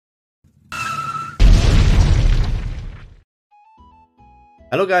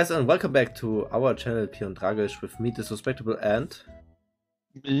Hello guys and welcome back to our channel Pion Dragish with me, Disrespectable, and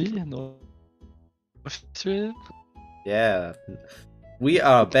me, no. yeah, we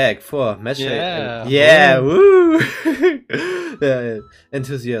are back for match Yeah, day. woo. Woo! Yeah,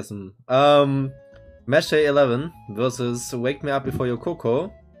 enthusiasm. Match day 11 versus Wake Me Up Before Your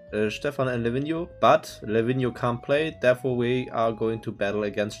Koko, Stefan and Levinho, but Levinho can't play, therefore we are going to battle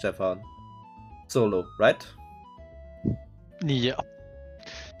against Stefan solo, right? Yeah.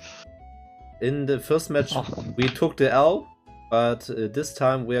 In the first match we took the L, but this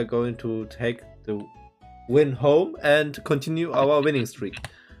time we are going to take the win home and continue our winning streak.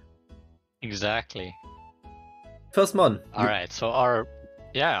 Exactly. First one. Alright, so our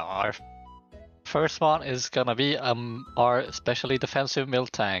first one is gonna be our specially defensive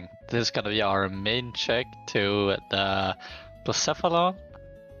milk tank. This is gonna be our main check to the Blacephalon.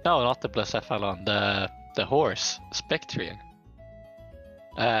 No, not the Blacephalon, the horse, Spectrian.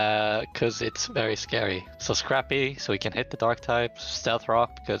 Cause it's very scary. So Scrappy, so we can hit the dark types, Stealth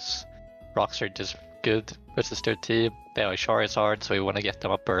Rock, because rocks are just good versus their team. They have a Charizard, so we want to get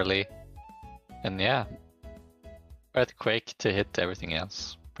them up early. And yeah, Earthquake to hit everything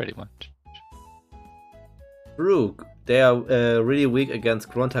else, pretty much. True, they are really weak against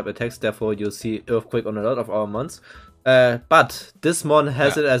ground type attacks, therefore you see Earthquake on a lot of our mons. But this mon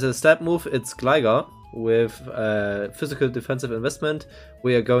has it as a stab move, it's Gligar. With physical defensive investment,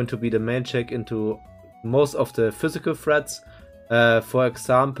 we are going to be the main check into most of the physical threats. For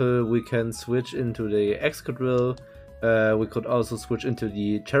example, we can switch into the Excadrill. We could also switch into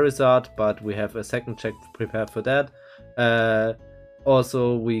the Charizard, but we have a second check prepared for that.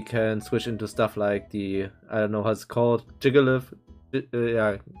 Also, we can switch into stuff like the, I don't know how it's called, Jigglypuff.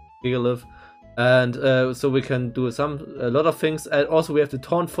 Yeah, Jigglypuff. And so we can do a lot of things, and also we have the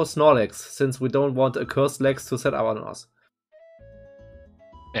Taunt for Snorlax, since we don't want a Cursed Legs to set up on us.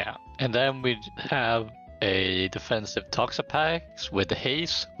 Yeah, and then we have a defensive Toxapex with the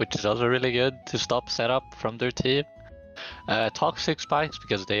Haze, which is also really good to stop setup from their team. Toxic Spikes,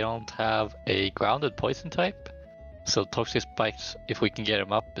 because they don't have a grounded poison type. So Toxic Spikes, if we can get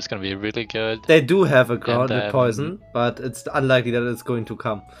them up, it's going to be really good. They do have a grounded poison, but it's unlikely that it's going to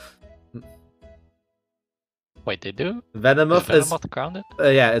come. Wait, they do? Venomoth is grounded?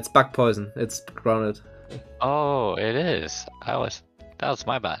 Yeah, it's bug poison. It's grounded. Oh, it is. That was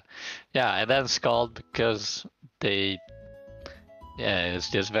my bad. Yeah, and then Scald, because they, yeah,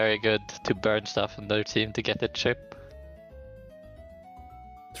 it's just very good to burn stuff in their team to get the chip.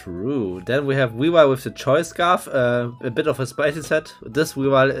 True. Then we have Weavile with the Choice Scarf, a bit of a spicy set. This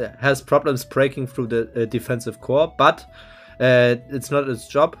Weavile has problems breaking through the defensive core, but it's not its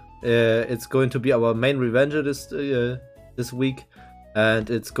job. It's going to be our main revenger this week, and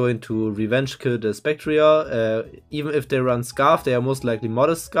it's going to revenge kill the Spectria. Even if they run Scarf, they are most likely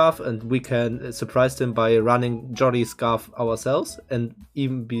Modest Scarf, and we can surprise them by running Jolly Scarf ourselves and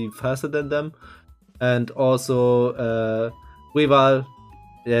even be faster than them. And also Weavile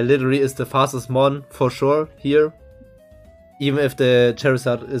literally is the fastest mon for sure here. Even if the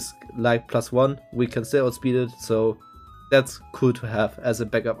Charizard is like +1, we can still outspeed it, so that's cool to have as a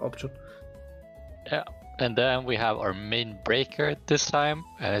backup option. Yeah, and then we have our main breaker this time,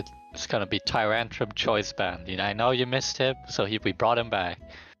 and it's gonna be Tyrantrum Choice Band. You know, I know you missed him, so we brought him back.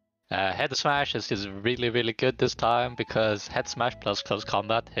 Head Smash is just really good this time, because Head Smash plus Close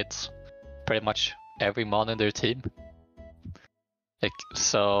Combat hits pretty much every mon in their team.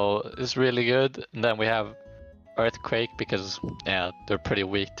 So it's really good. And then we have Earthquake, because yeah, they're pretty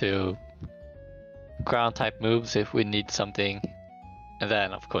weak to ground type moves if we need something. And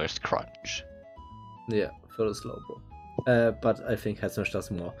then of course Crunch. Yeah, for the slow bro. But I think Head Smash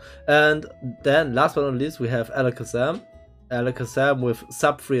does more. And then last but not least we have Alakazam. Alakazam with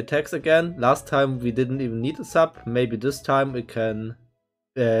sub 3 attacks again. Last time we didn't even need a sub. Maybe this time it can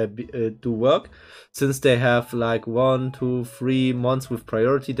do work. Since they have like 1, 2, 3 mons with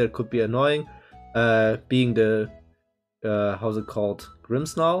priority, that could be annoying. Being the how's it called?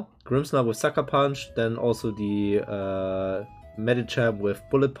 Grimmsnarl with Sucker Punch, then also the Medicham with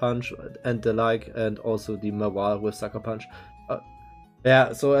Bullet Punch and the like, and also the Mawile with Sucker Punch.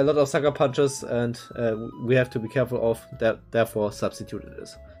 Yeah, so a lot of Sucker Punches, and we have to be careful of that, therefore substitute it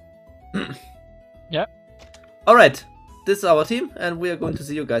is. Yeah. Alright, this is our team, and we are going to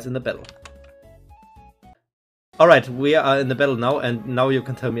see you guys in the battle. Alright, we are in the battle now, and now you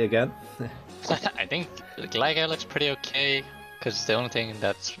can tell me again. I think Gligar looks pretty okay, because the only thing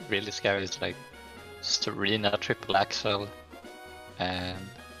that's really scary is like Serena Triple Axel, and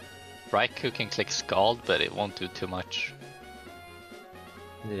Raikou can click Scald, but it won't do too much.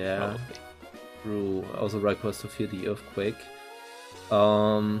 Yeah, Probably. True. Also Raikou has to fear the Earthquake.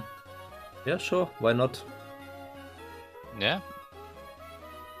 Yeah, sure. Why not? Yeah,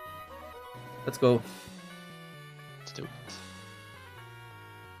 Let's go. let's do it.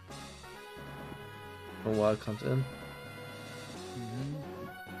 No wild comes in.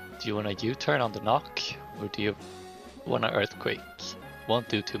 Do you want a U-turn on the knock, or do you want an earthquake? Won't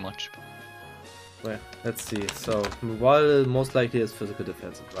do too much. Well, let's see. So while most likely is physical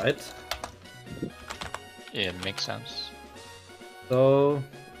defensive, right? Yeah, makes sense. So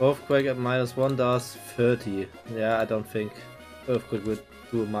earthquake at -1 does 30. Yeah, I don't think earthquake would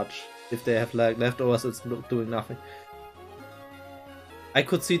do much. If they have like leftovers, it's doing nothing. I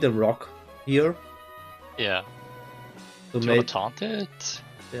could see the rock here. Yeah. So Do you want to taunt it?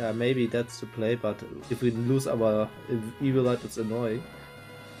 yeah, maybe that's the play. But if we lose our evil light, it's annoying.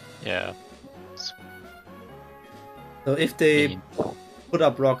 Yeah. So if they put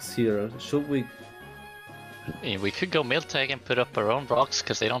up rocks here, should we? We could go Miltech and put up our own rocks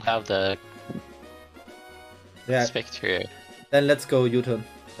because they don't have the Spectre. Then let's go U-turn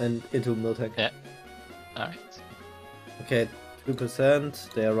and into Miltech. Yeah. Alright. Okay, 2%.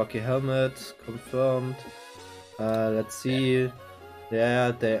 They are Rocky Helmet confirmed. Let's see.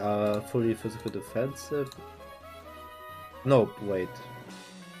 Yeah, they are fully physical defensive. No, wait.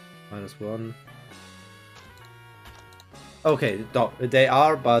 -1. Okay, no, they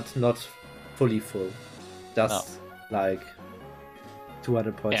are, but not fully full. Just like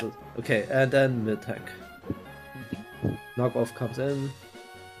 200 points. Yeah. Okay, and then mid-tank. Knockoff comes in.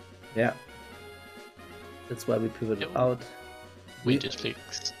 Yeah. That's why we pivoted out. We just click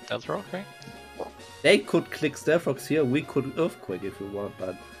Stealth Rock, right? They could click Stealth Rocks here, we could Earthquake if we want,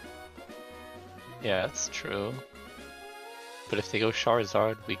 but... Yeah, that's true. But if they go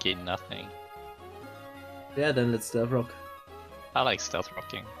Charizard, we gain nothing. Yeah, then let's Stealth Rock. I like Stealth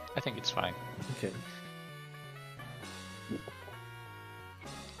Rocking. I think it's fine. Okay.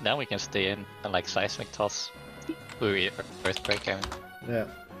 Now we can stay in and like Seismic Toss. We Earthquake, I mean. Yeah.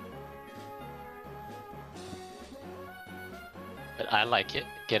 But I like it,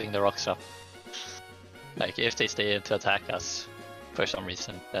 getting the rocks up. Like, if they stay in to attack us for some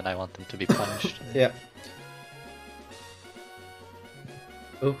reason, then I want them to be punished. Yeah.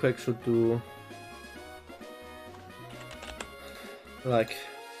 Earthquake should do like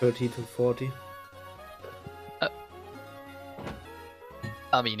 30 to 40.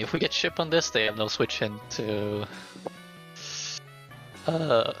 I mean, if we get ship on this, they have no switch into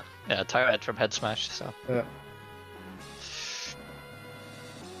Tyrant from Head Smash, so. Yeah.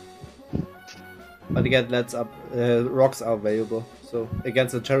 But again, let's up. Rocks are available, so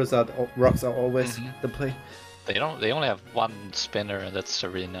against the Charizard, rocks are always the play. They don't. They only have one spinner, and that's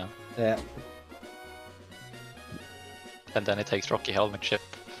Serena. Yeah. And then it takes Rocky Helmet chip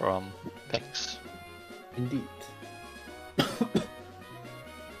from Pex. Indeed.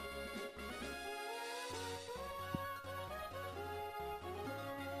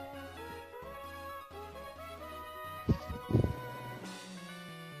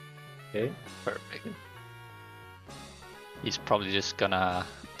 Okay. Perfect. He's probably just gonna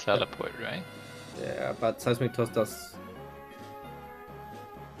teleport, right? Yeah, but Seismic Toss does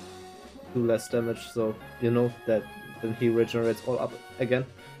do less damage, so you know that then he regenerates all up again.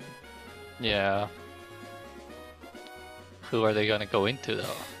 Yeah. Who are they gonna go into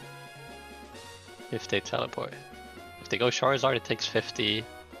though? If they teleport. If they go Charizard, it takes 50.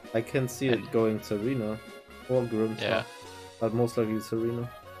 I can see it going Serena or Grimmsnarl, Yeah. but most likely Serena.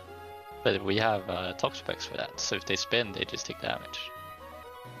 But we have top specs for that, so if they spin, they just take damage.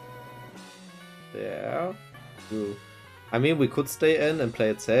 Yeah, true. I mean, we could stay in and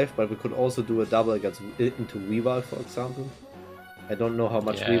play it safe, but we could also do a double against into Weavile, for example. I don't know how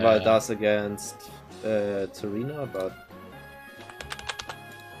much Weavile does against Serena, but...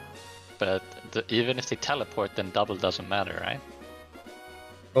 But even if they teleport, then double doesn't matter, right?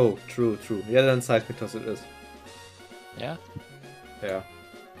 Oh, true, true. Yeah, then Seismic Toss it is. Yeah? Yeah.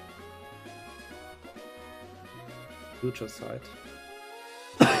 Future side.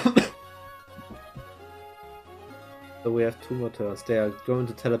 So we have 2 more turns. They are going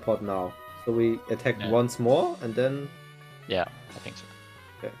to teleport now. So we attack once more and then... Yeah, I think so.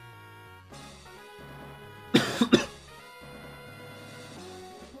 Okay.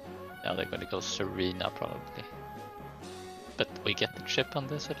 Now they're going to go Serena probably. But we get the chip on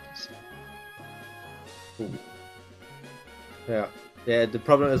this at least. Ooh. Yeah. Yeah, the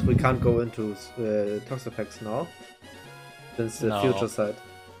problem is we can't go into Toxapex now. Since the future side.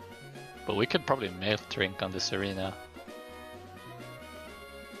 But we could probably Milk Drink on the Serena.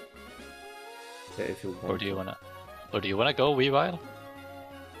 Yeah, if you want. Or do you wanna go Weavile?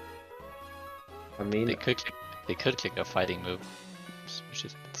 I mean, they could click a fighting move. items, which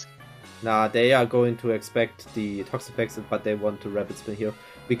is a bit scary. Nah, they are going to expect the Toxapex, but they want to Rapid Spin here.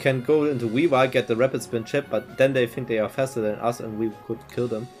 We can go into Weavile, get the Rapid Spin chip, but then they think they are faster than us and we could kill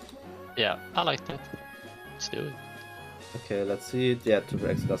them. Yeah, I like that. Let's do it. Okay, let's see. Yeah, Triple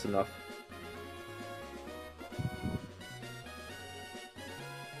X does enough.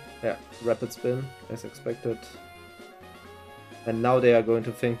 Yeah, Rapid Spin, as expected. And now they are going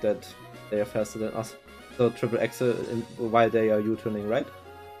to think that they are faster than us. So Triple X while they are U-turning, right?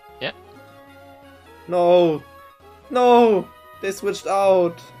 Yeah. No! No! They switched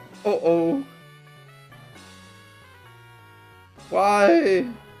out! Oh. Why?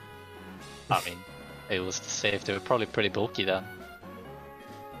 I mean, it was safe. They were probably pretty bulky then.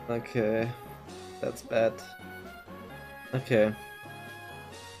 Okay. That's bad. Okay. You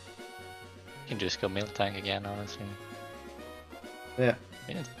can just go Miltank again, honestly. Yeah. I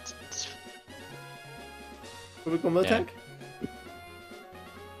mean, it's Should we go Miltank?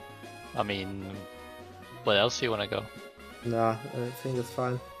 I mean, what else do you want to go? Nah, I think it's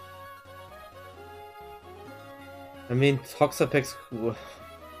fine. I mean, Toxapex,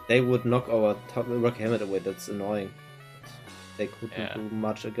 they would knock our Rocky Helmet away, that's annoying. They couldn't do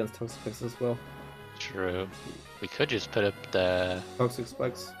much against Toxapex as well. True. We could just put up the... Toxic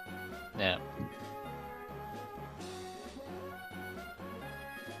Spikes. Yeah.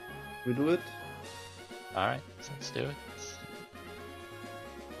 We do it? Alright, let's do it.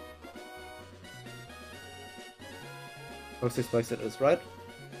 Toxic Spikes, that is right.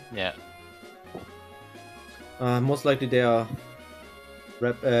 Yeah. Most likely they are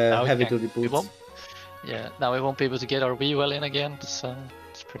heavy duty boots. Yeah, now we won't be able to get our Weavile in again, so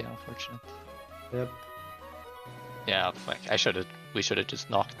it's pretty unfortunate. Yep. Yeah, fuck. We should have just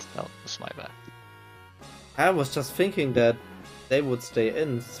knocked. That was my bad. I was just thinking that they would stay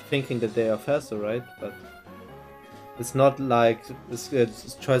in, thinking that they are faster, right? But it's not like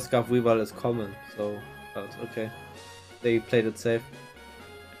Choice Scarf Weavile is common, so that's okay. They played it safe.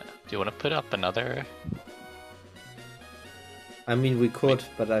 Do you want to put up another? I mean, we could,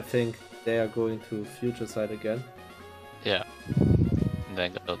 but I think they are going to Future Side again. Yeah. And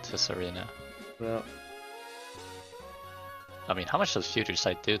then go to Serena. Yeah. I mean, how much does Future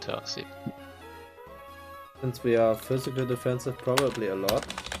Sight do to us? Since we are physically defensive, probably a lot.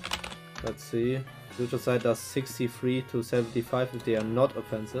 Let's see. Future Sight does 63 to 75 if they are not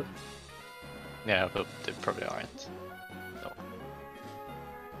offensive. Yeah, but they probably aren't. No.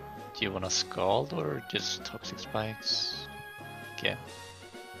 Do you want to Scald or just Toxic Spikes? Okay.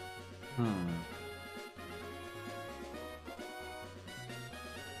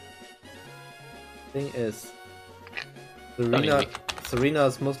 Thing is, Serena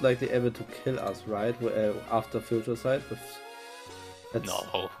is most likely able to kill us, right? After Future Sight.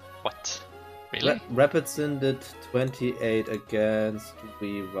 No. What? Really? Rapid Sin did 28 against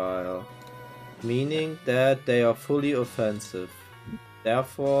Weavile, meaning that they are fully offensive.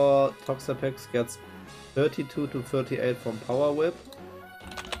 Therefore, Toxapex gets 32 to 38 from Power Whip,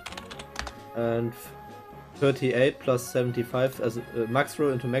 and 38 plus 75 as max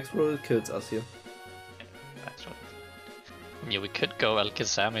roll into max roll kills us here. That's right. Yeah, we could go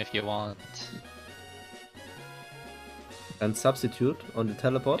Alakazam if you want. And substitute on the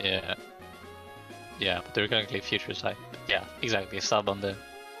teleport? Yeah. Yeah, but they're gonna click Future Sight. Yeah, exactly. Sub on the...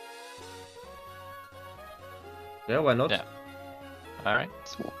 Yeah, why not? Yeah. Alright.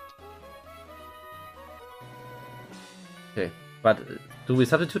 Okay, but do we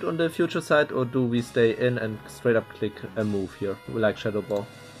substitute on the Future Side or do we stay in and straight up click a move here, like Shadow Ball?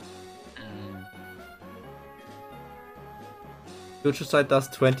 Future Sight does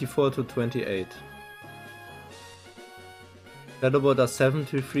 24 to 28. Shadow Ball does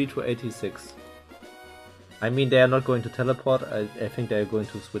 73 to 86. I mean, they are not going to teleport. I think they are going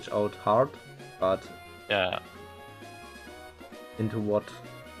to switch out hard, but yeah. Into what?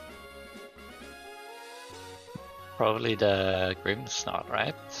 Probably the Grimmsnarl,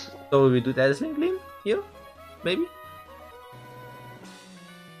 right? So we do Dazzling Gleam here? Maybe?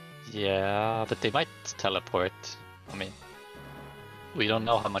 Yeah, but they might teleport. I mean, we don't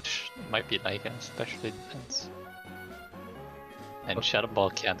know how much it might be like a special defense. And okay. Shadow Ball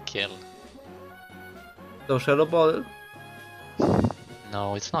can't kill. So Shadow Ball?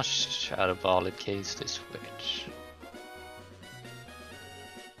 No, it's not Shadow Ball in case they switch.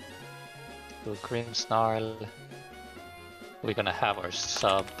 So Grimmsnarl. We're gonna have our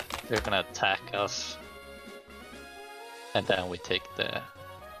sub. They're gonna attack us. And then we take the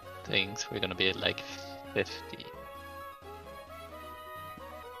things. We're gonna be at like 50.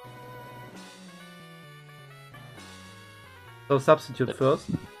 So substitute first.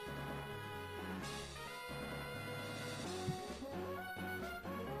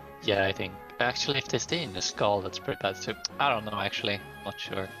 Yeah, I think. Actually, if they stay in the skull, that's pretty bad too. I don't know, actually. Not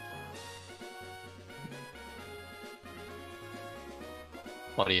sure.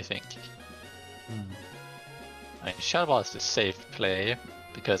 What do you think? I mean, Shadow is the safe play,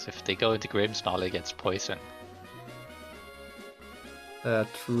 because if they go into Grimsnarl, it gets poison.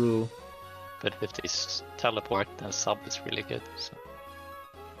 True. But if they teleport, then sub is really good, so...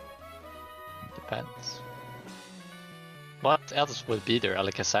 Depends. What else would be there?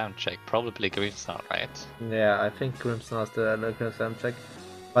 Like a sound check? Probably Grimsnarl, right? Yeah, I think Grimsnarl is the local sound check.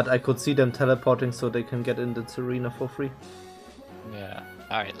 But I could see them teleporting so they can get in the arena for free. Yeah.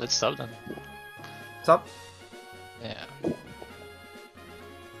 Alright, let's sub them. Stop. Yeah.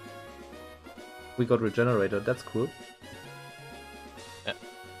 We got Regenerator, that's cool. Yeah.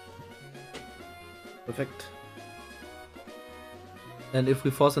 Perfect. And if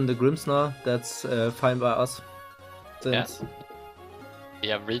we force in the Grimsnarl, that's fine by us. Since...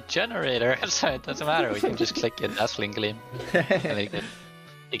 Yeah, Regenerator, so it doesn't matter, we can just click it, Dazzling Gleam. And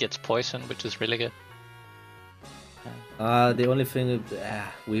it gets poison, which is really good. The only thing is,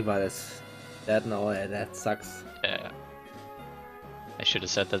 Weaver is dead now, that sucks. Yeah. I should have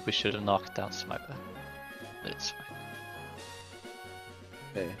said that we should have knocked down Sniper. But it's fine.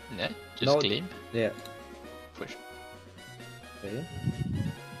 Okay. Yeah, just Gleam. Yeah. For sure. Okay.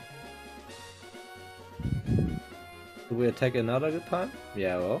 Do we attack another good time?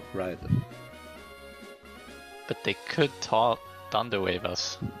 Yeah, well, right. But they could Thunderwave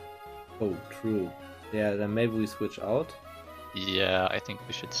us. Oh, true. Yeah, then maybe we switch out. Yeah, I think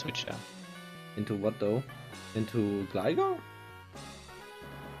we should switch out. Into what though? Into Gligar?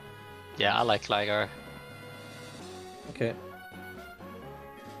 Yeah, I like Gligar. Okay.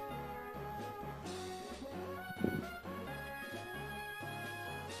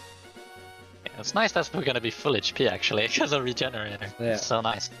 Yeah, it's nice that we're gonna be full HP actually, because of Regenerator. Yeah. It's so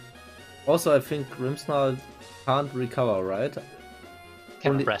nice. Also, I think Grimsnarl can't recover, right?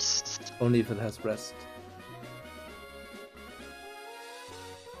 Can only, rest. Only if it has rest.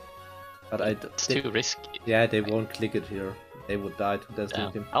 But it's too risky. Yeah, they won't click it here. They would die to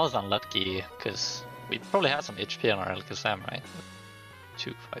Dazzling Gleam. I was unlucky because we probably had some HP on our LKSM, right?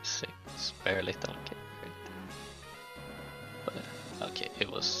 2, 5, 6, very little. Okay, but, okay,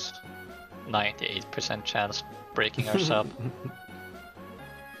 it was 98% chance breaking our sub.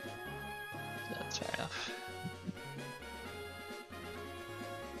 That's fair enough.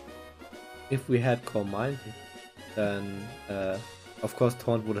 If we had Command, then of course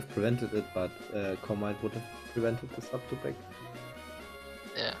Taunt would have prevented it, but Command would have prevented the sub to break.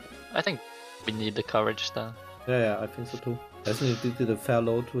 Yeah, I think we need the coverage though. Yeah, I think so too. I think they did a fair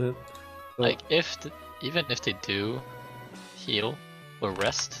load to him. So, like even if they do heal or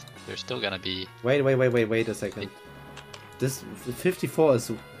rest, they're still gonna be. Wait a second. This 54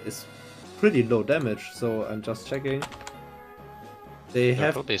 is pretty low damage, so I'm just checking. They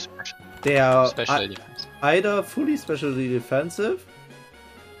have. They are either fully specially defensive.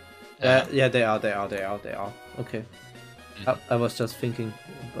 Yeah, they are. Okay. I was just thinking,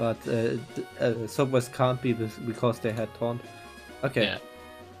 but Subwest can't be because they had Taunt. Okay. Yeah.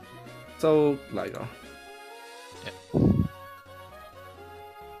 So, Gligar. Yeah.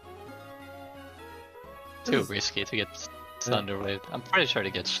 Too risky to get Thunderwave. I'm pretty sure to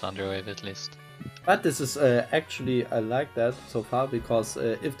get Thunderwave at least. But this is actually, I like that so far, because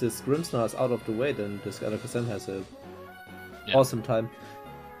if this Grimsnarl is out of the way, then this LKSM has a awesome time.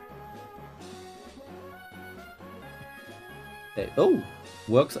 Okay. Oh!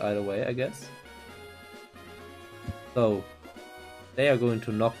 Works either way, I guess. So, they are going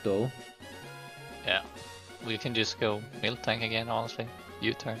to knock though. Yeah. We can just go Miltank again, honestly.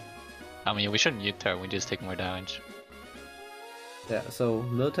 U-turn. I mean, we shouldn't U-turn, we just take more damage. Yeah, so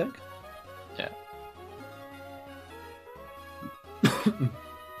Miltank? Yeah.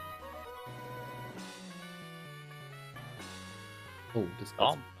 Oh, this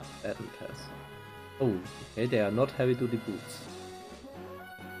guy's battle pass. Oh, okay, they are not heavy duty boots.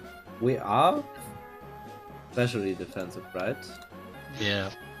 We are especially defensive, right? Yeah.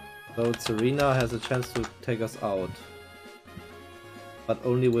 So Serena has a chance to take us out. But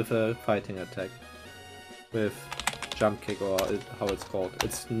only with a fighting attack. With jump kick, or how it's called.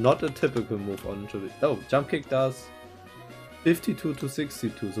 It's not a typical move on Julie. Oh, jump kick does 52 to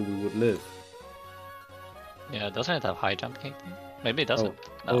 62, so we would live. Yeah, doesn't it have high jump kick? Maybe it doesn't.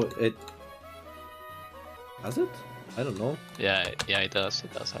 Oh, no. Oh, it does it? I don't know. Yeah, it does.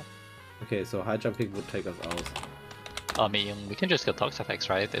 It does have. Okay, so high jump kick would take us out. I mean, we can just get Tox effects,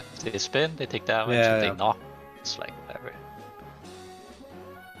 right? If they spin, they take damage. Yeah, if they knock, it's like whatever.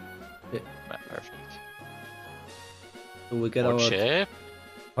 Yeah. Perfect. So we get More our chip.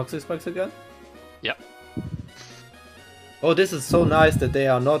 Toxic spikes again? Yep. Oh, this is so nice that they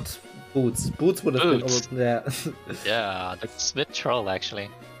are not boots. Boots would have been Boots. over there. Yeah, that's a bit troll actually.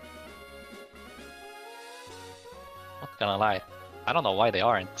 Not gonna lie. I don't know why they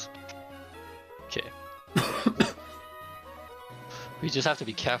aren't. Okay. We just have to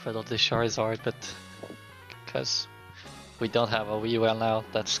be careful of the Charizard, but because we don't have a wee well now,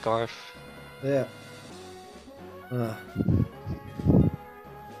 that Scarf. Yeah.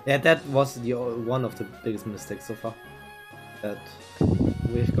 Yeah, that was the one of the biggest mistakes so far. That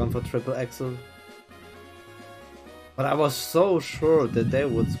we've gone for triple Axel. But I was so sure that they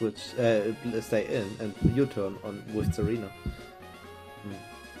would switch, stay in and U-turn on with Serena.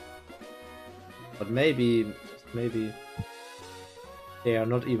 But maybe they are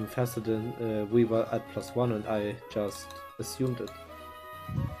not even faster than we were at +1 and I just assumed it.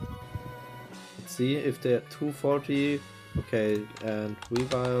 Let's see if they're 240. Okay, and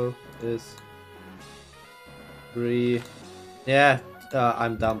Weavile is 3. Yeah,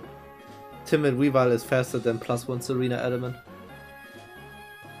 I'm dumb. Timid Weavile is faster than +1 Serena Element.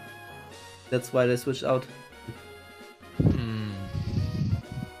 That's why they switched out.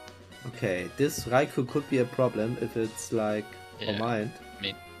 Okay, this Raikou could be a problem if it's like combined. I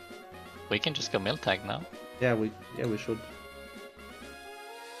mean, we can just go Miltank now. Yeah, we should.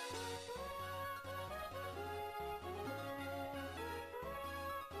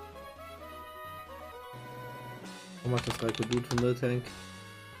 How much does Raikou do to Miltank?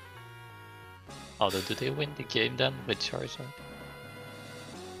 Oh, do they win the game then with Charizard?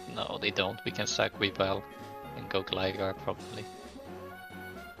 No, they don't. We can sack Weavile and go Gligar probably.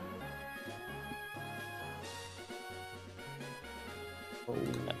 Oh.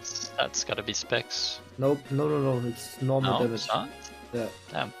 That's gotta be specs. Nope, no, it's normal damage. It's not? Yeah.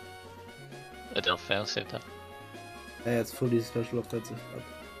 Damn. They'll fail save that. Yeah, it's fully special offensive. But...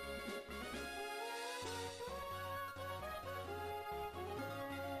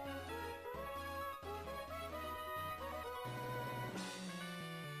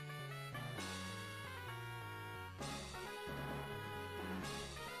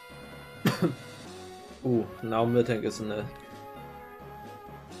 Ooh, now Miltank is in a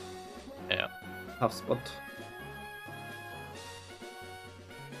tough spot.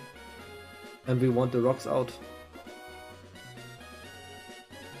 And we want the rocks out.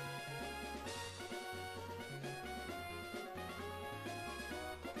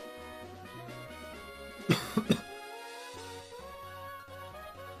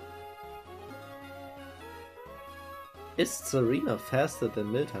 Is Serena faster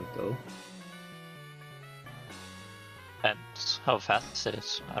than Miltank though? And how fast it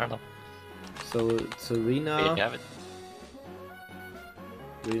is, I don't know. So Serena, We have it.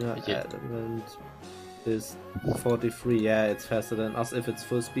 Serena Yeah. Element is 43. Yeah, it's faster than us if it's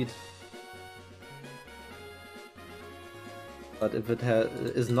full speed. But if it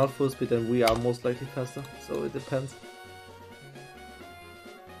is not full speed, then we are most likely faster. So it depends.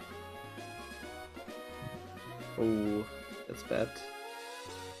 Oh, that's bad.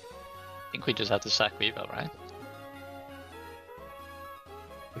 I think we just have to sack Weavile, right?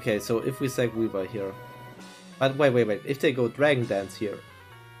 Okay, so if we sack Weaver here, but wait, if they go Dragon Dance here,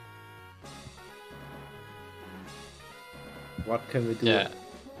 what can we do? Yeah.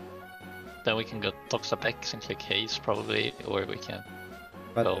 Then we can go Toxapex and click Haze probably, or we can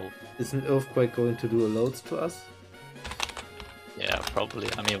But go... isn't Earthquake going to do a loads to us? Yeah, probably.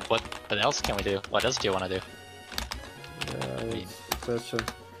 I mean, what else can we do? What else do you want to do? Yeah, it's a question.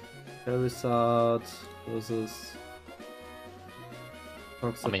 Charizard versus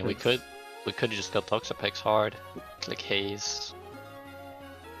Toxapex. I mean, we could just go Toxapex hard, click Haze.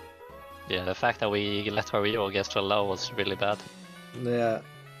 Yeah, the fact that we let our Weavile get so low was really bad. Yeah.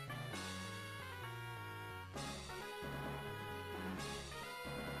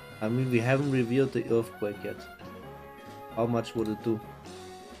 I mean, we haven't revealed the Earthquake yet. How much would it do?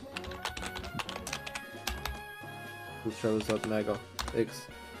 To Charizard Mega X.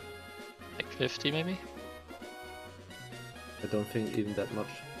 Like 50 maybe? I don't think even that much.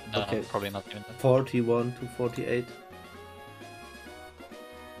 No, Okay, probably not even that. 41 to 48.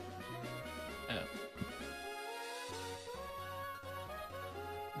 Yeah.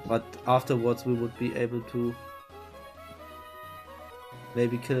 But afterwards we would be able to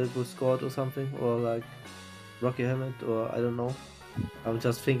maybe kill it with Scald or something, or like Rocky Helmet, or I don't know. I'm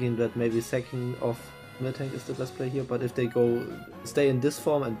just thinking that maybe sacking off Miltank is the best play here, but if they stay in this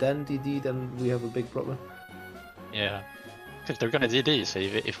form and then DD, then we have a big problem. Yeah. Because they're gonna DD, so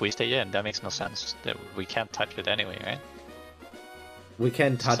if we stay in, that makes no sense. That we can't touch it anyway, right? We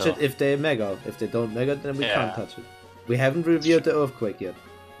can touch So- it if they Mega. If they don't Mega, then we Yeah. can't touch it. We haven't revealed the Earthquake yet.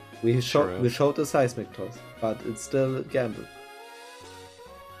 We True. showed the seismic toss, but it's still a gamble.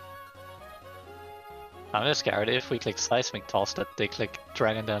 I'm just scared if we click Seismic Toss that they click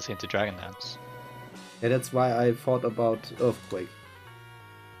Dragon Dance into Dragon Dance. Yeah, that's why I thought about Earthquake.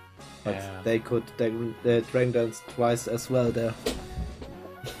 But Yeah. they could Dragon Dance twice as well there.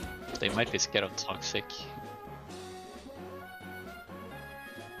 They might be scared of Toxic.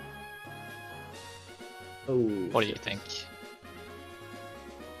 Oh. What do you think?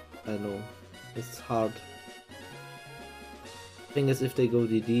 I know. It's hard. Thing is, if they go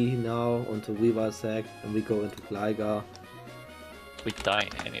DD now onto Weaver Sack and we go into Gligar, We die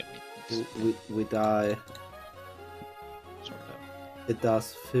anyway. we die. Sort of. It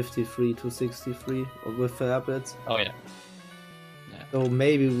does 53 to 63 with Fairblitz. Oh yeah. So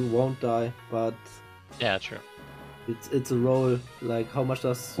maybe we won't die, but Yeah, true. it's a roll. Like, how much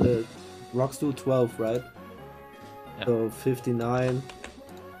does Rocks do? 12, right? Yeah. So 59.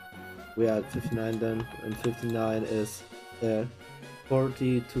 We are at 59 then, and 59 is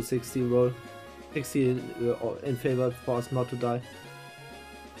 40 to 60 roll. 60 in favor for us not to die.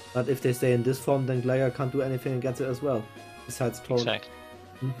 But if they stay in this form, then Gligar can't do anything against it as well, besides Taunt. Exactly.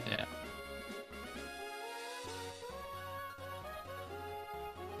 Yeah.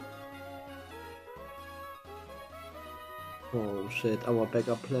 Oh shit, our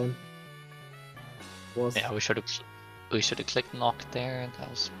backup plan was... Yeah, we should have clicked knock there, and that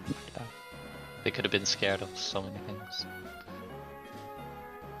was pretty bad. They could have been scared of so many things.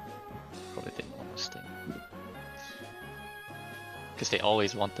 Probably didn't want to stay. Because they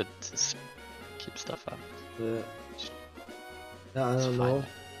always wanted to keep stuff out. Yeah, I It's don't fine. know.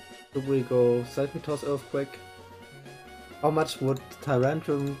 Should we go Seismic Toss Earthquake? How much would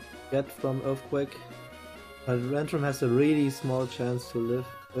Tyrantrum get from Earthquake? Tyrantrum has a really small chance to live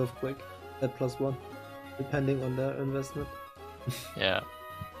Earthquake at +1, depending on their investment. Yeah.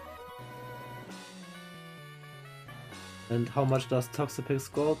 And how much does Toxapex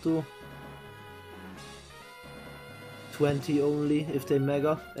score do? 20 only if they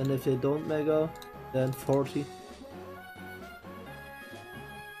mega, and if they don't mega, then 40.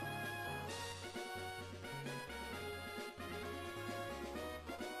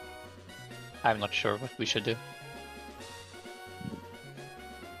 I'm not sure what we should do.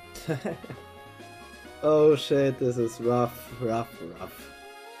 Oh shit, this is rough.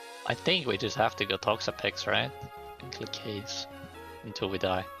 I think we just have to go Toxapex, right? And click Haze until we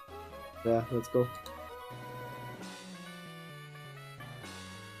die. Yeah, let's go.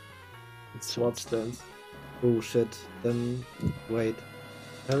 It's SWAT stance. Oh shit, then wait.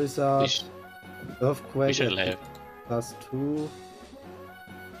 Charizard, Earthquake We should live. +2.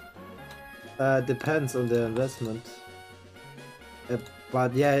 Depends on the investment.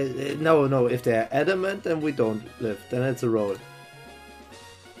 But yeah, no, if they're adamant, then we don't live. Then it's a roll.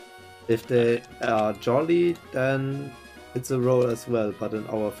 If they are jolly, then it's a roll as well, but in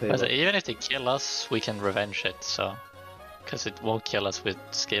our favor. But even if they kill us, we can revenge it, so... Because it won't kill us with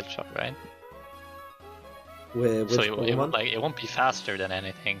Scale Shot, right? Which So it Pokemon? won't be faster than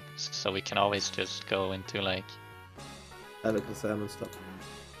anything, so we can always just go into like... Alakazam and stuff.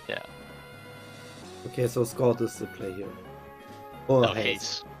 Yeah. Okay, so Scald is the play here. Or No,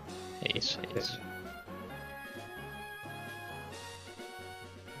 Haze. Haze. Okay.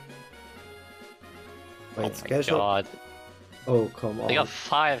 Wait, Oh my Scale Shot? god. Oh, come on. They got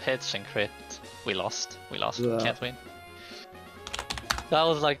 5 hits and crit. We lost. Yeah. Can't win. That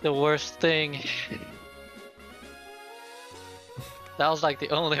was like the worst thing. That was like the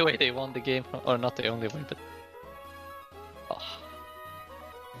only way they won the game. Or not the only way, but... Oh.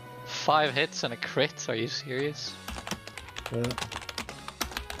 5 hits and a crit? Are you serious? Yeah.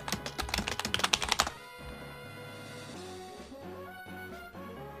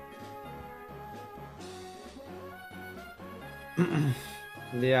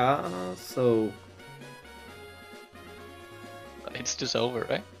 Yeah, so It's just over,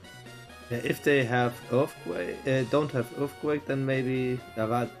 right? if they have Earthquake, don't have Earthquake, then maybe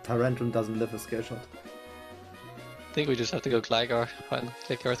Tyrantrum doesn't live a Scale Shot. I think we just have to go Gligar and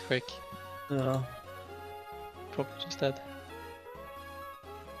click Earthquake. Yeah. Probably just dead.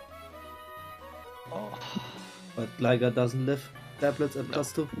 Oh, But Gligar doesn't live tablets at No.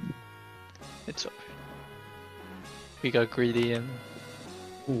 +2. it's over. We got greedy and...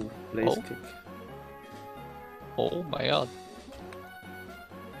 Ooh, Blaze Oh. Kick. Oh my god.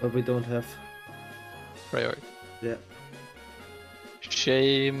 But we don't have. Priority. Yeah.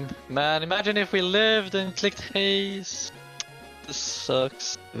 Shame. Man, imagine if we lived and clicked Haze. This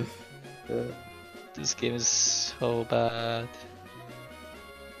sucks. This game is so bad.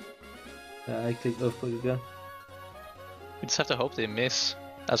 I click Earthquake again. We just have to hope they miss.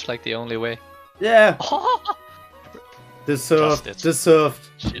 That's like the only way. Yeah! Deserved. Justice. Deserved.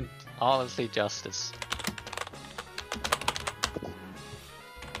 Shit. Honestly, justice.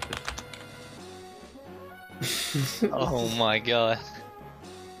 Oh my god.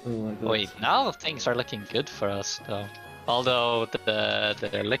 Oh my god. Wait, now things are looking good for us though. Although the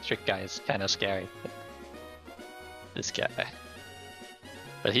electric guy is kind of scary. This guy.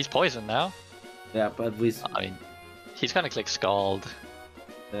 But he's poisoned now. Yeah, but we... I mean, he's gonna click Scald.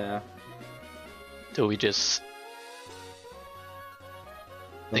 Yeah. Do we just...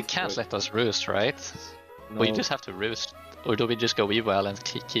 They can't let us roost, right? No. We just have to roost. Or do we just go Weavile and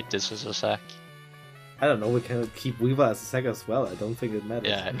keep this as a sack? I don't know, we can keep Weaver as a sack as well. I don't think it matters.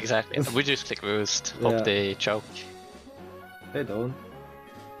 Yeah, exactly. We just click roost. Yeah. Hope they choke. They don't.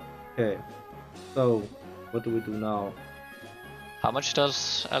 Okay. So, what do we do now? How much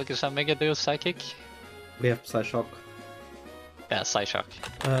does Alakazam Mega do, Psychic? We have Psyshock. Yeah, Psyshock.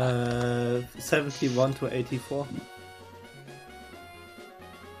 71 to 84.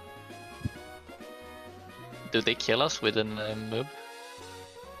 Do they kill us with a move?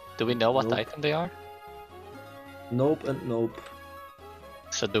 Do we know what Nope. item they are? Nope and nope.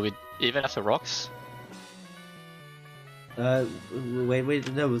 So do we even have the rocks?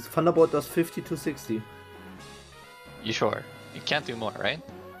 Wait, no, Thunderbolt does 50 to 60. You sure? You can't do more, right?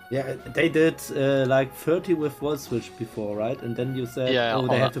 Yeah, they did like 30 with Volt Switch before, right? And then you said, Yeah, oh,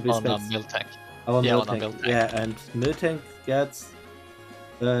 they have to be on a specs. Miltank. Our Yeah, on a Miltank. Miltank. Yeah, and Miltank gets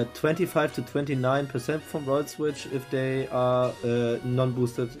 25 to 29% from Volt Switch if they are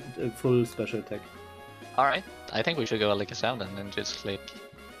non-boosted full special attack. Alright, I think we should go Alakazam then and just click...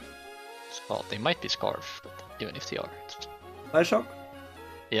 Well, they might be Scarf, but even if they are... Psyshock?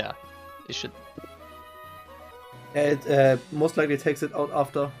 Yeah, they should... It most likely takes it out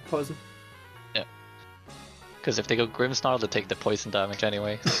after poison. Yeah. Because if they go Grimmsnarl, they take the poison damage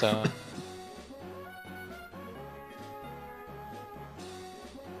anyway, so...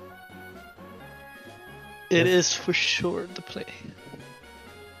 It is for sure the play.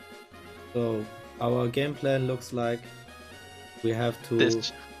 So our game plan looks like we have to.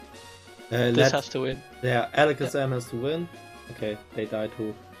 This has to win. Yeah, Alakazam has to win. Okay, they die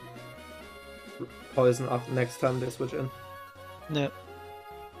to poison after next time they switch in. Yeah.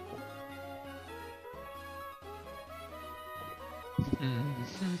 I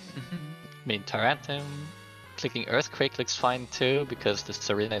mean, Tarantum clicking Earthquake looks fine too because the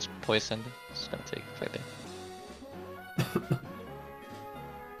Serena is poisoned. It's gonna take effect there.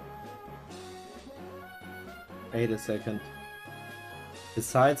 Wait a second.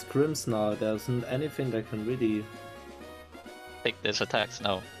 Besides Grimmsnarl, there isn't anything that can really... Take this attacks,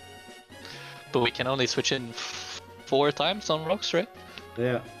 no. But we can only switch in 4 times on rocks, right?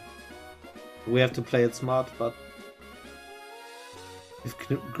 Yeah. We have to play it smart, but... If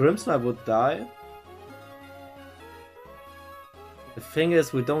Grimmsnarl would die... The thing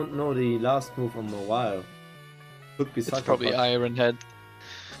is, we don't know the last move on Mobile. Could be It's Sucker probably Punch. Iron Head.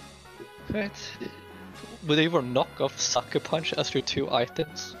 Right. Would they ever knock off Sucker Punch as your 2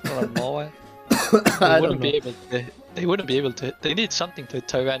 items on a mobile? I don't know. They wouldn't be able to. They need something to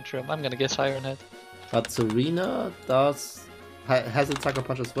Tyrantrum. I'm gonna guess Iron Head. But Serena does... has it Sucker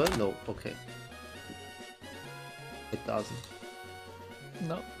Punch as well? No, okay. It doesn't.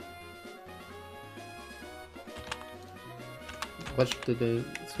 No. What did they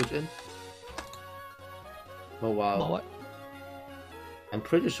switch in? Mobile. Mobile. I'm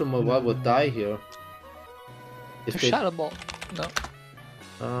pretty sure Mobile would die here. If they... Shadow Ball. No.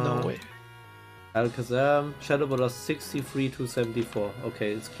 No way. Alakazam, Shadow Ball is 63 to 74.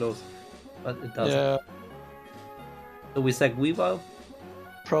 Okay, it's close. But it doesn't. Yeah, So we sack Weavile.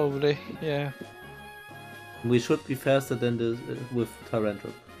 probably. Yeah. We should be faster than this with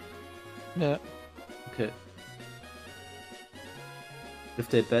Tyrantrum. Yeah. Okay. If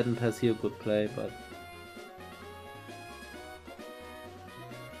they Battle Pass here, good play, but...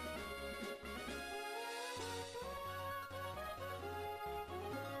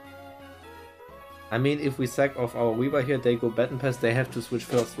 I mean, if we sack off our Weaver here, they go Battle Pass, they have to switch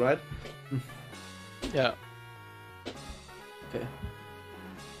first, right? Yeah. Okay.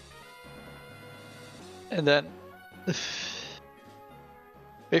 And then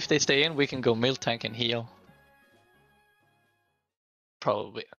if they stay in, we can go Miltank and heal.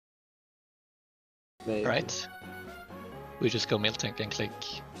 Probably. Maybe. Right? We just go Miltank and click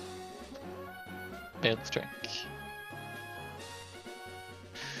Miltank.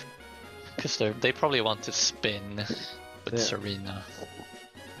 Because they probably want to spin with Serena.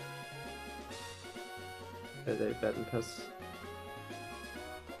 They Battle Pass.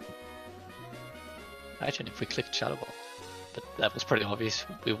 Imagine if we clicked Shadow Ball. But that was pretty obvious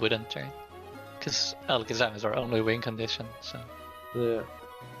we wouldn't, right? Because Alakazam is our only win condition, so... Yeah.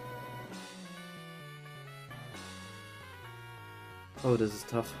 Oh, this is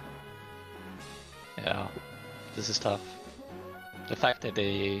tough. Yeah, this is tough. The fact that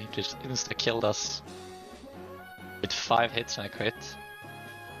they just insta-killed us with 5 hits and a crit.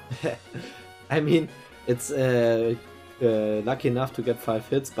 I mean, it's lucky enough to get 5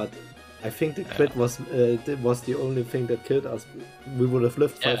 hits, but I think the crit was the only thing that killed us. We would have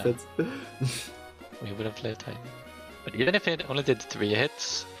lived 5 hits. We would have lived, but even if it only did 3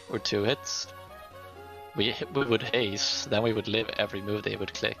 hits or 2 hits, we would haste. Then we would live every move they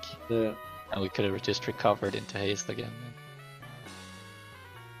would click. Yeah. And we could have just recovered into haste again.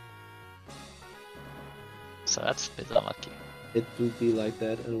 So that's a bit unlucky. It would be like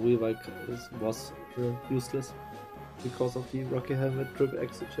that, and Weavile was useless because of the Rocky Helmet triple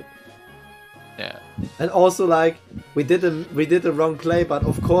exit chip. Yeah. And also, like, we did the wrong play, but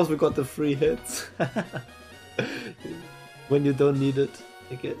of course we got the 3 hits. When you don't need it,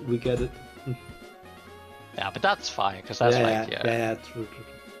 we get it. Yeah, but that's fine, because that's yeah, true.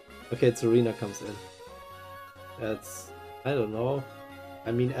 Okay, Serena comes in. That's, I don't know.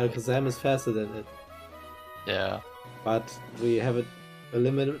 I mean, Alakazam is faster than it. Yeah. But we have a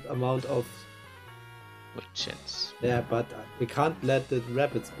limited amount of... Witches. Yeah, but we can't let the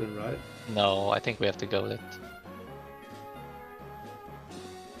rapid spin, right? No, I think we have to go with it.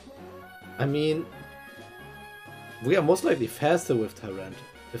 I mean, we are most likely faster with Tyrant,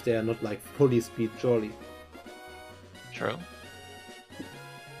 if they are not like fully speed Jolly. True.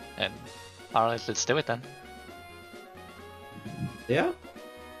 And alright, let's do it then. Yeah?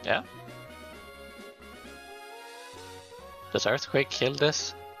 Yeah. Does Earthquake kill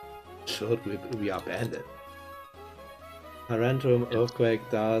this? Should we are banded. Tyrantrum, Earthquake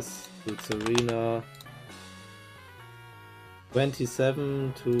does to Serena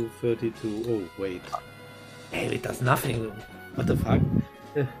 27 to 32. Oh wait. Hey, it does nothing. What the fuck?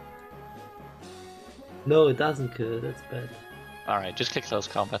 No, it doesn't kill, that's bad. Alright, just click close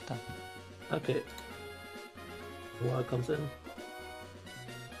combat then. Okay. War comes in.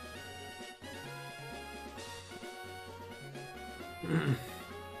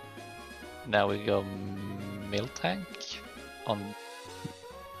 Now we go Miltank on...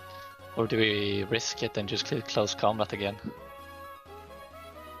 Or do we risk it and just click close combat again?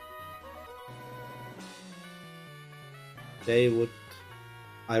 They would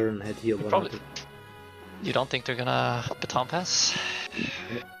Iron Head here. Probably. You don't think they're gonna baton pass?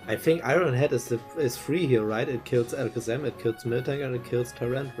 I think Iron Head is free here, right? It kills Alakazam, it kills Miltank, and it kills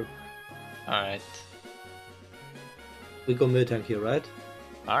Tyrantrum. Alright. We go Miltank here, right?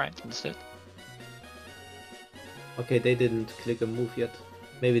 Alright, let's do it. Okay, they didn't click a move yet.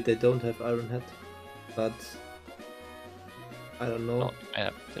 Maybe they don't have Iron Head, but I don't know. Oh,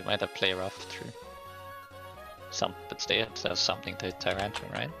 they might have play rough through. But they have to have something to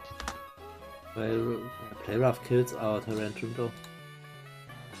Tyrantrum, right? Well, play rough kills our Tyrantrum though.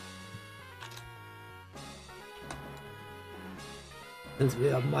 Since we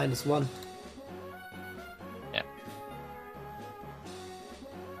are -1. Yeah.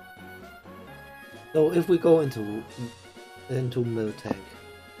 So if we go into Miltank,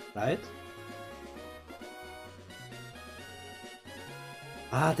 right?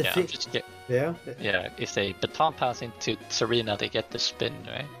 Ah, the thing. Yeah. Yeah. If they baton pass into Serena, they get the spin,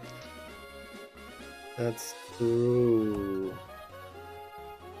 right? That's true.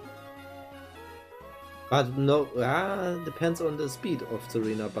 But no, depends on the speed of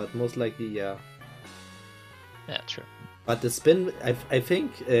Serena, but most likely, yeah. Yeah, true. But the spin, I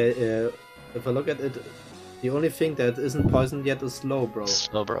think, if I look at it, the only thing that isn't poisoned yet is Slowbro.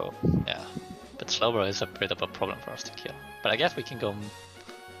 Slowbro, yeah. But Slowbro is a bit of a problem for us to kill. But I guess we can go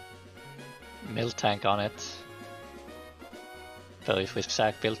Miltank on it. So if we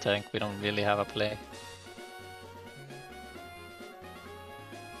sack Miltank, we don't really have a play.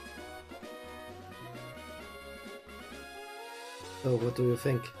 So what do you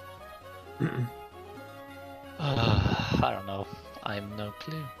think? I don't know. I have no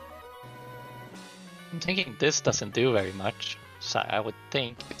clue. I'm thinking this doesn't do very much, so I would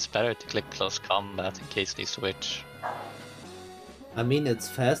think it's better to click close combat in case they switch. I mean, it's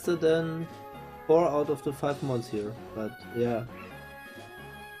faster than 4 out of the 5 months here, but yeah.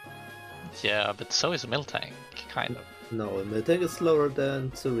 Yeah, but so is Miltank, kind of. No, Miltank is slower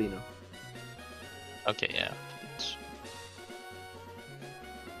than Serena. Okay, yeah.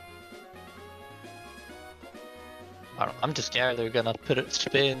 I'm just scared they're gonna put it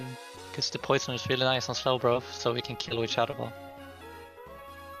spin, because the poison is really nice on Slowbro, so we can kill each other well.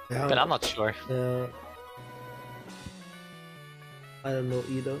 Yeah, but I'm not sure. I don't know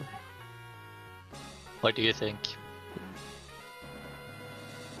either. What do you think?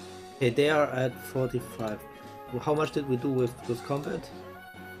 Okay, they are at 45. How much did we do with combat?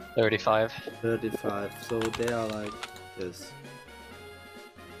 35. 35. So they are like this.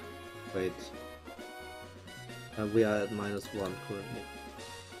 Wait. We are at -1 currently.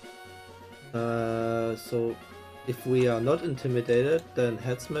 So if we are not intimidated, then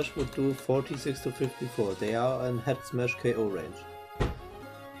head smash would do 46 to 54. They are in head smash KO range.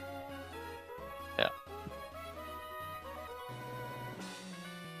 Yeah.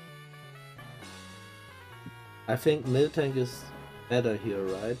 I think Miltank is better here,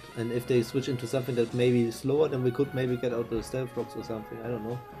 right? And if they switch into something that maybe is slower, then we could maybe get out the stealth rocks or something. I don't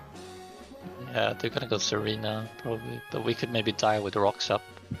know. Yeah, they're gonna go Serena probably, but we could maybe die with the rocks up,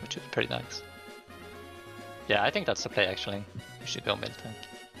 which is pretty nice. Yeah, I think that's the play actually. We should go Miltank.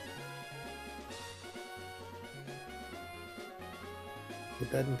 The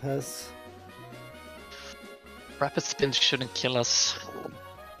Baton Pass. Rapid spin shouldn't kill us.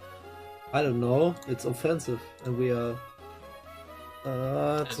 I don't know. It's offensive, and we are.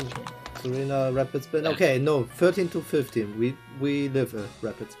 Serena rapid spin. Okay, no, 13 to 15. We live a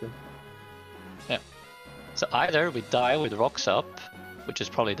rapid spin. Yeah. So either we die with rocks up, which is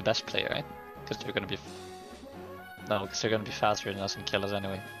probably the best play, right? Because they're gonna be. No, because they're gonna be faster than us and kill us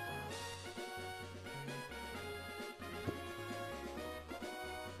anyway.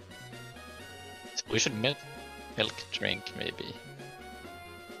 So we should milk drink maybe.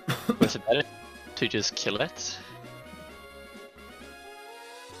 Was it better to just kill it?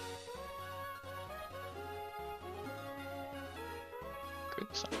 Good.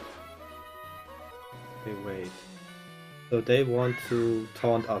 Okay, wait. So they want to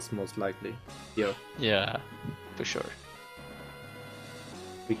taunt us most likely. Here. Yeah, for sure.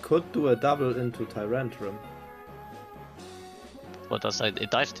 We could do a double into Tyrantrum. What does that?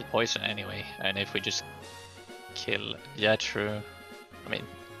 It dies to poison anyway, and if we just kill, yeah, true. I mean,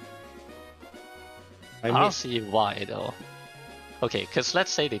 I don't see why though. Okay, because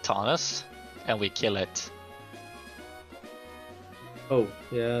let's say they taunt us, and we kill it. Oh,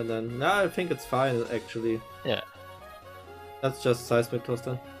 yeah, then. No, I think it's fine actually. Yeah. That's just seismic toss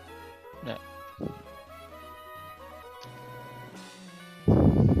then. Yeah.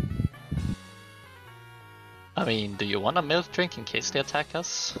 I mean, do you want a milk drink in case they attack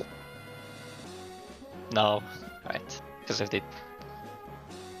us? No, right? Because if they...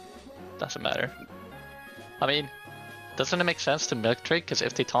 Doesn't matter. I mean, doesn't it make sense to milk drink? Because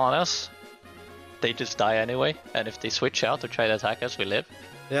if they taunt us, they just die anyway. And if they switch out or try to attack us, we live.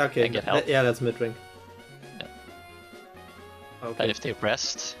 Yeah, okay. And get help. Yeah, that's mid drink. Yeah. Okay. And if they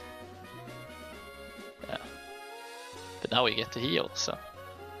rest... Yeah. But now we get to heal, so...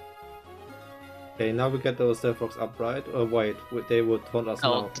 Okay, now we get those stealth rocks up, right? Or wait, they would taunt us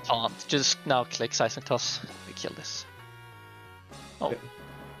now. No, taunt. Just now click seismic toss. We kill this. Oh. Okay.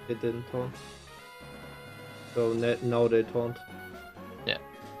 It didn't taunt. So now they taunt. Yeah.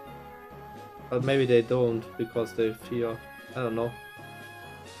 But maybe they don't because they fear. I don't know.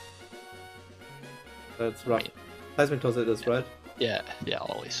 That's rough. Wait. Seismic toss it is, right? Yeah, yeah,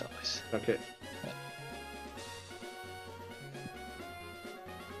 always. Okay. Yeah.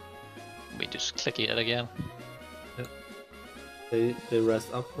 We just click it again. Yeah. They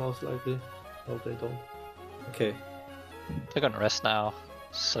rest up most likely. No, they don't. Okay. They're gonna rest now.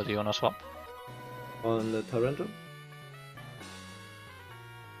 So do you wanna swap? On the Tyrantrum?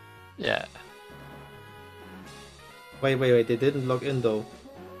 Yeah. Wait, they didn't log in though.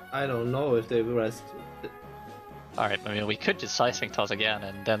 I don't know if they rest. Alright, I mean we could just seismic toss again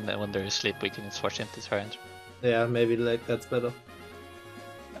and then when they're asleep we can switch into turret. Yeah, maybe like that's better.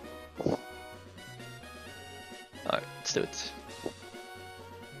 Alright, let's do it.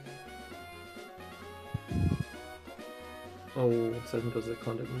 Oh, seismic toss, I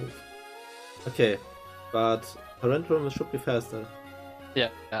can't move. Okay, but Tyrantrum should be faster. Yeah.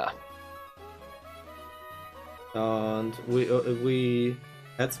 And we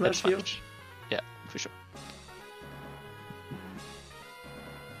head smash here? Yeah, for sure.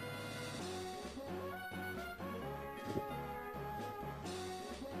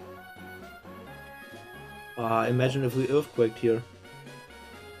 Imagine if we earthquaked here.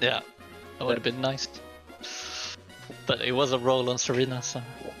 Yeah, that would have been nice. But it was a roll on Serena, so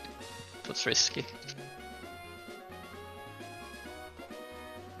that's risky.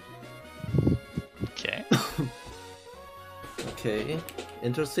 Okay. Okay,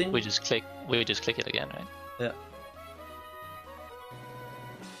 interesting. We just click it again, right? Yeah.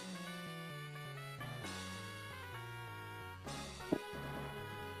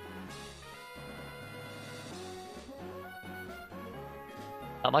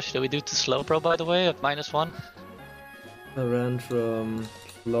 How much do we do to slow bro, by the way, at -1? I ran from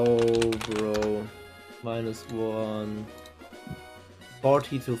slow bro -1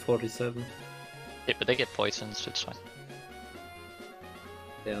 40 to 47. Yeah, but they get poisoned, so it's fine.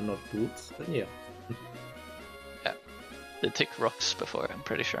 They are not boots, then yeah. Yeah, they take rocks before, I'm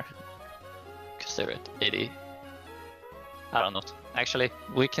pretty sure. Because they're at 80. I don't know. Actually,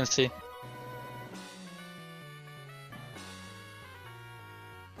 we can see.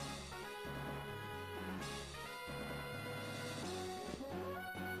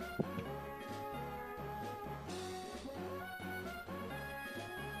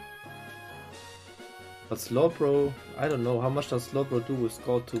 But Slowbro, I don't know, how much does Slowbro do with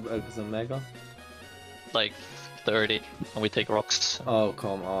Skull to Mega? Like 30, and we take rocks. Oh,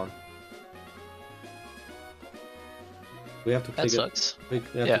 come on. We have to click That sucks. it.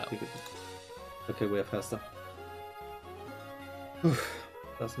 We have Yeah. to click it. Okay, we are faster.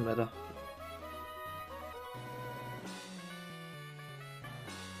 Doesn't matter.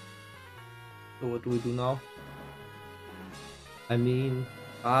 So what do we do now? I mean,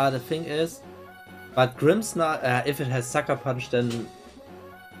 the thing is, but Grimsnar, if it has Sucker Punch, then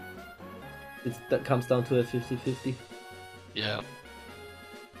that comes down to a 50-50. Yeah.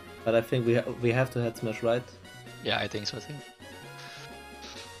 But I think we have to head smash, right? Yeah, I think so.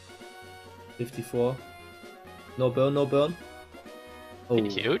 54. No burn, no burn. Oh,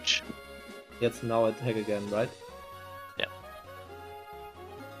 Huge. Jetzt now attack again, right? Yeah.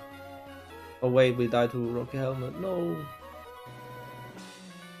 Oh wait, we die to Rocky Helmet. No.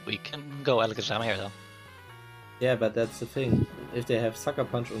 We can go Alakazam here though. Yeah, but that's the thing. If they have Sucker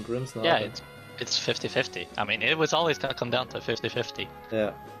Punch on Grimsnar. Yeah, then... it's 50-50. I mean, it was always gonna come down to 50-50.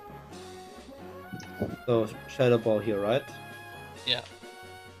 Yeah. So Shadow Ball here, right? Yeah.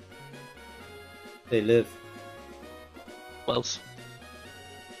 They live. Close.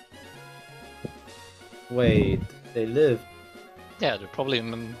 Wait, they live. Yeah, they're probably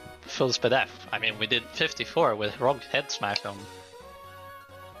full speed F. I mean, we did 54 with Rock Head Smash on.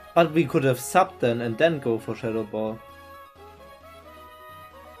 But we could have subbed and then go for Shadow Ball.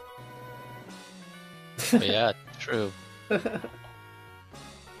 Yeah, true.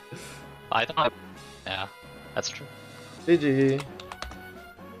 I don't. Yeah, that's true. GG.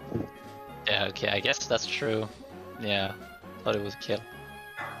 Yeah, okay, I guess that's true. Yeah, thought it was a kill.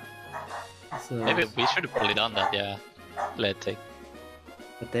 So, Maybe we should have probably done that, yeah. Let take.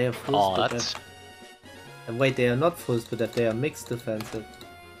 but they are full Oh, speed that's. F. And wait, they are not full speed F, they are mixed defensive.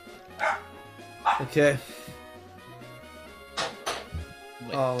 Okay.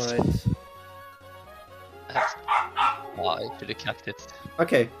 Alright. Oh, I should have kept it.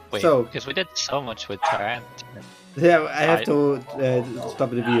 Okay, Wait, so because we did so much with Tyrant. yeah, I have to stop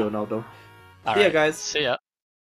the video now though. See ya, guys. See ya.